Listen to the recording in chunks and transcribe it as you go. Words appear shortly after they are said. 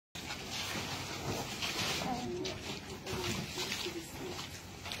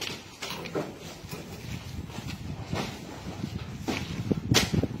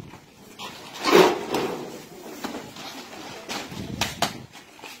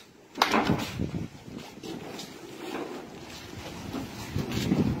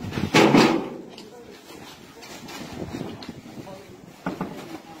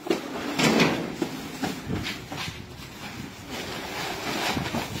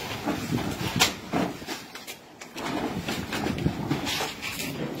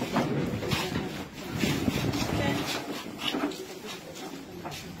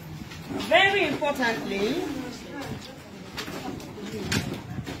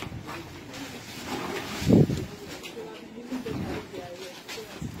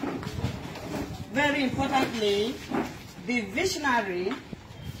importantly, the visionary,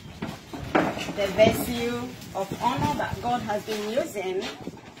 the vessel of honor that God has been using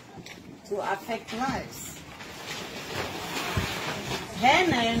to affect lives. Her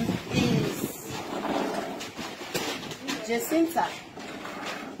name is Jacinta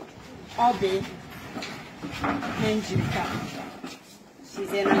Obi Nkporgu.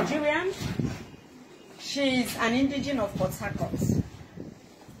 She's a Nigerian. She's an indigenous of Portharcourt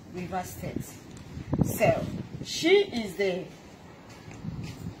Rivers State. So, she is the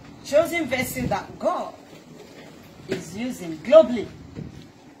chosen vessel that God is using globally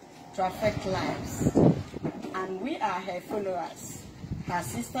to affect lives. And we are her followers, her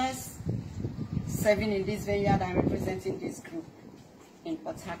sisters, serving in this vineyard and representing this group in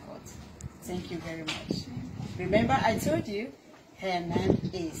Portharcourt. Thank you very much. Remember, I told you her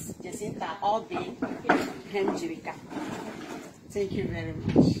name is Jacinta Obi Nkporgu. Thank you very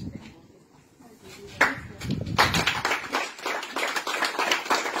much.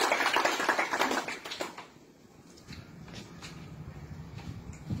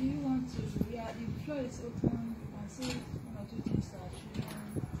 Do you want to, the floor is open and say one or two things that you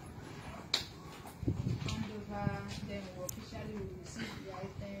hand over, then we officially will receive the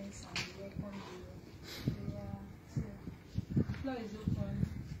items and welcome you. So the floor is open.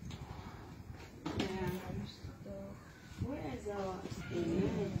 Where is our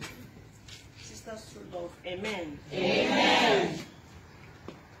Amen? Sisters through love. Amen. Amen.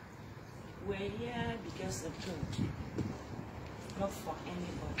 We're here because of God, not for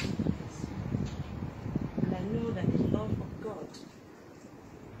anybody. And I know that the love of God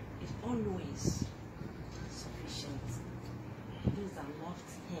is always sufficient. Those that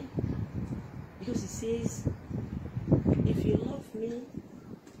loved Him. Because He says, if you love me,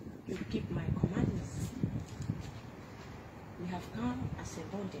 you keep my commandments. We have come as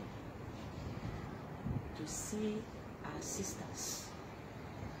a body to see our sisters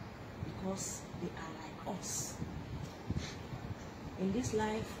because they are like us. In this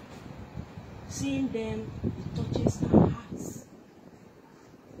life, seeing them, it touches our hearts.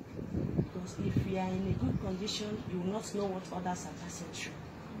 Because if we are in a good condition, you will not know what others are passing through.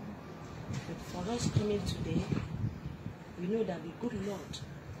 But for us coming today, we know that the good Lord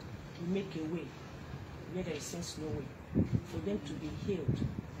will make a way where there seems no way, for them to be healed,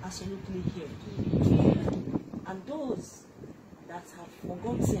 absolutely healed. And those that have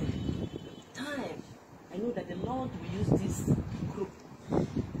forgotten time, I know that the Lord will use this group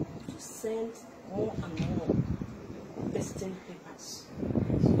to send more and more destined papers.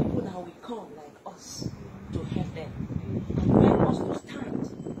 People that will come like us to help them. And help us to stand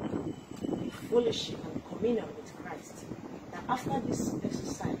in fellowship and communion with Christ. That after this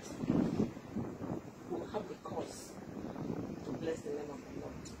exercise, we'll have the cause to bless the name of the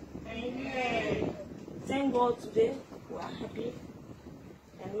Lord. Amen. Thank God today we are happy.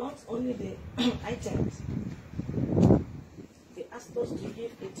 And not only the items, they asked us to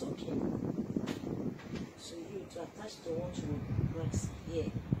give a token to you to attach to what we brought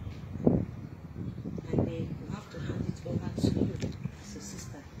here. And they have to hand it over to you as a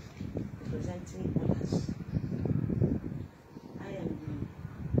sister representing others. I am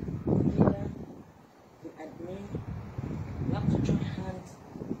the leader, the admin. We have to join hands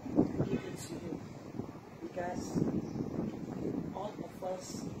and give it to you because all of us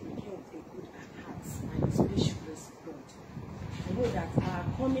begin with a good heart and a spiritual respect. I know that our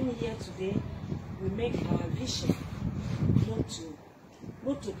coming here today will make our vision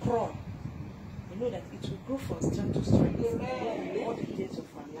not to crawl. I know that it will grow from strength to strength. Amen. All the days of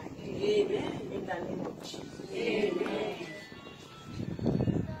our life. Amen. In the name of Jesus. Amen.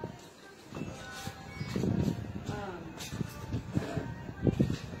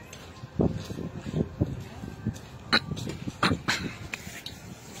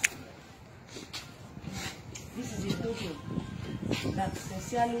 This is a token that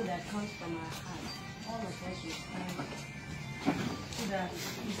sincerely that comes from our heart. All of us will stand so that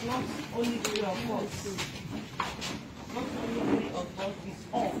it's not only three of us, not only three of us, it's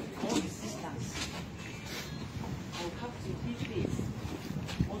all the sisters. We have to give faith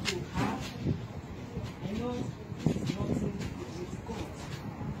what we have. I know it's nothing with God.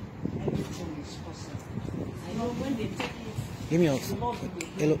 Everything is possible. I know when they take it, give me out.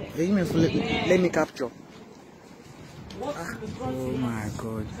 Hello, give me let me capture. Oh my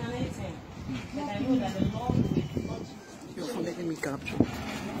God. And I know that the Lord will touch Let me capture.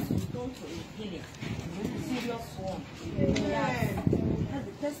 Don't to a healing. Serious one. That's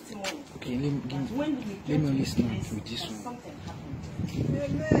the testimony. Okay, let me listen with this one. Something happened. Amen. I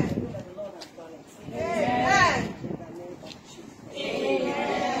know that the Lord has done it. Amen. In the name of Jesus.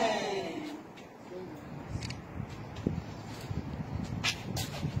 Amen.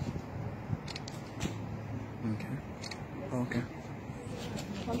 Okay. Okay.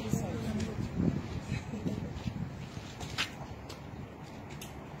 Come this way.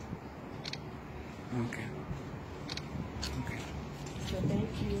 Okay. Okay. So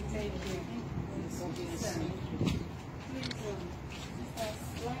thank you. Thank you. So bless you.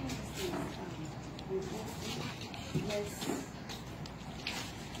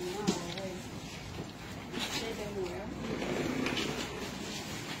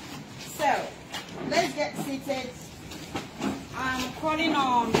 So, let's get seated. I'm calling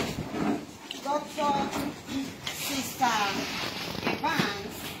on Dr. Sister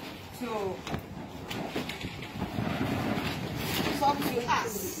Evans to talk to us.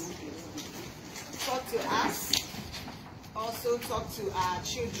 Also talk to our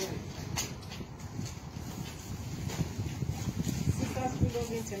children. Sisters Freedom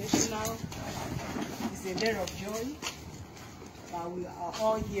International is a day of joy that we are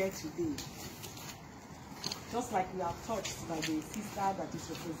all here today. Just like we are touched by the sister that is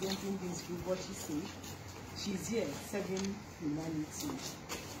representing this group, what she said, she's here serving humanity.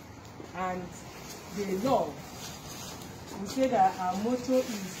 And the love, we say that our motto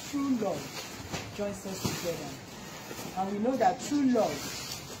is true love joins us together. And we know that true love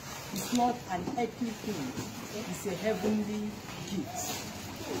is not an earthly thing, it's a heavenly gift.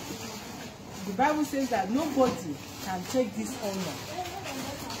 The Bible says that nobody can take this honor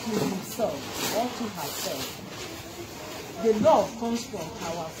to himself or to herself. The love comes from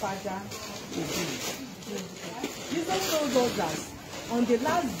our Father within. Jesus told us that on the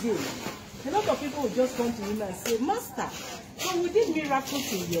last day, a lot of people will just come to him and say, Master, so we did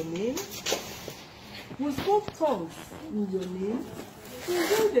miracles in your name. We spoke tongues in your name. We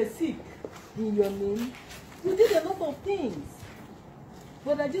healed the sick in your name. We did a lot of things.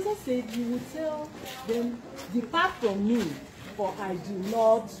 But that Jesus said, you would tell them, depart from me, for I do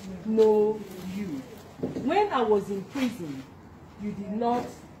not know you. When I was in prison, you did not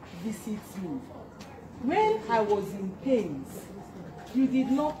visit me. When I was in pains, you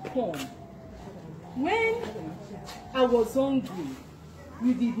did not come. When I was hungry,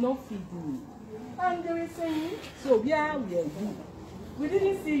 you did not feed me. And they were saying, so yeah, we are good. We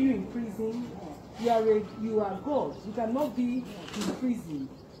didn't see you in prison. You are God. You cannot be in prison.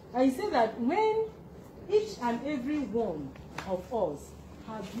 And he said that when each and every one of us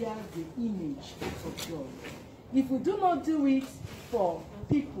have here the image of God, if we do not do it for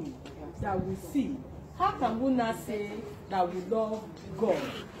people that we see, how can we not say that we love God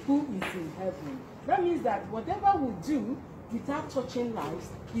who is in heaven? That means that whatever we do without touching lives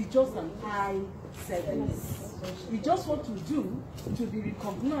is just an eye service. We just want to do to be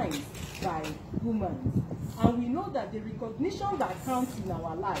recognized by humans. And we know that the recognition that counts in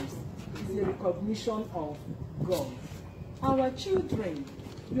our lives is the recognition of God. Our children,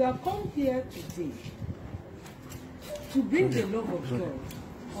 we have come here today to bring the love of God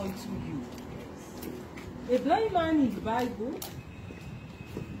unto you. A blind man in the Bible,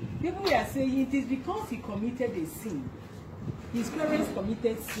 people were saying it is because he committed a sin. His parents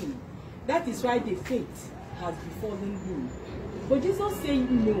committed sin. That is why the fate has befallen him. But Jesus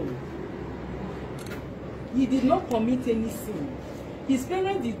said no. He did not commit any sin. His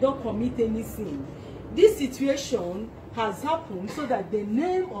parents did not commit any sin. This situation has happened so that the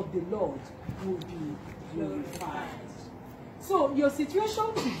name of the Lord will be glorified. So your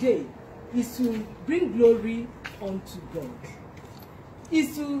situation today is to bring glory unto God.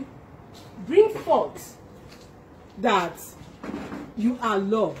 Is to bring forth that you are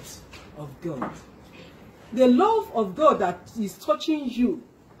loved of God. The love of God that is touching you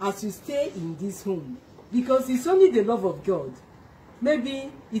as you stay in this home. Because it's only the love of God.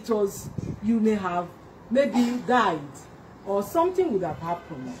 Maybe it was, you may have maybe died or something would have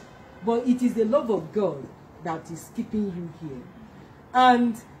happened. But it is the love of God that is keeping you here.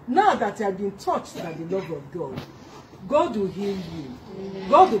 And now that you have been touched by the love of God, God will heal you.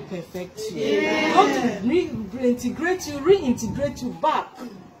 God will perfect you. God will reintegrate you back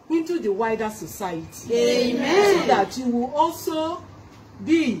into the wider society. Amen. So that you will also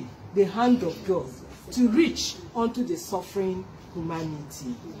be the hand of God to reach unto the suffering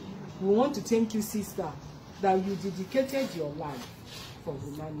humanity. We want to thank you, sister, that you dedicated your life for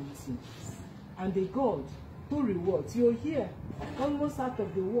humanity. And the God who rewards, you're here, almost out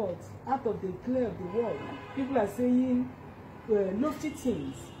of the world, out of the clear of the world. People are saying, lofty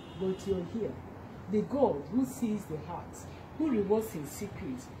things, but you're here. The God who sees the heart, who rewards in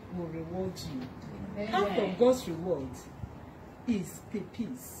secret, will reward you. Part of God's reward is the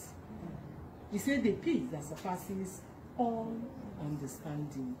peace. He said the peace that surpasses all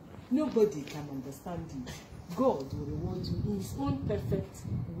understanding. Nobody can understand it. God will reward you in his own perfect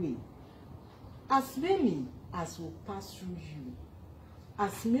way. As many as will pass through you,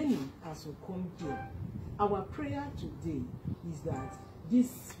 as many as will come here, our prayer today is that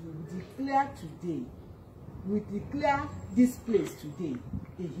this will declare today, we declare this place today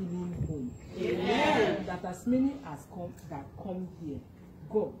a healing home. Amen. That as many as come here,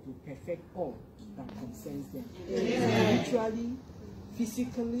 God will perfect all that concerns them. Amen. Spiritually,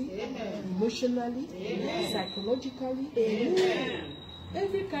 physically, amen, emotionally, amen, psychologically, amen.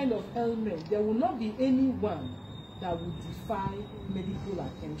 Every kind of ailment, there will not be anyone that will defy medical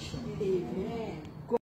attention. Amen.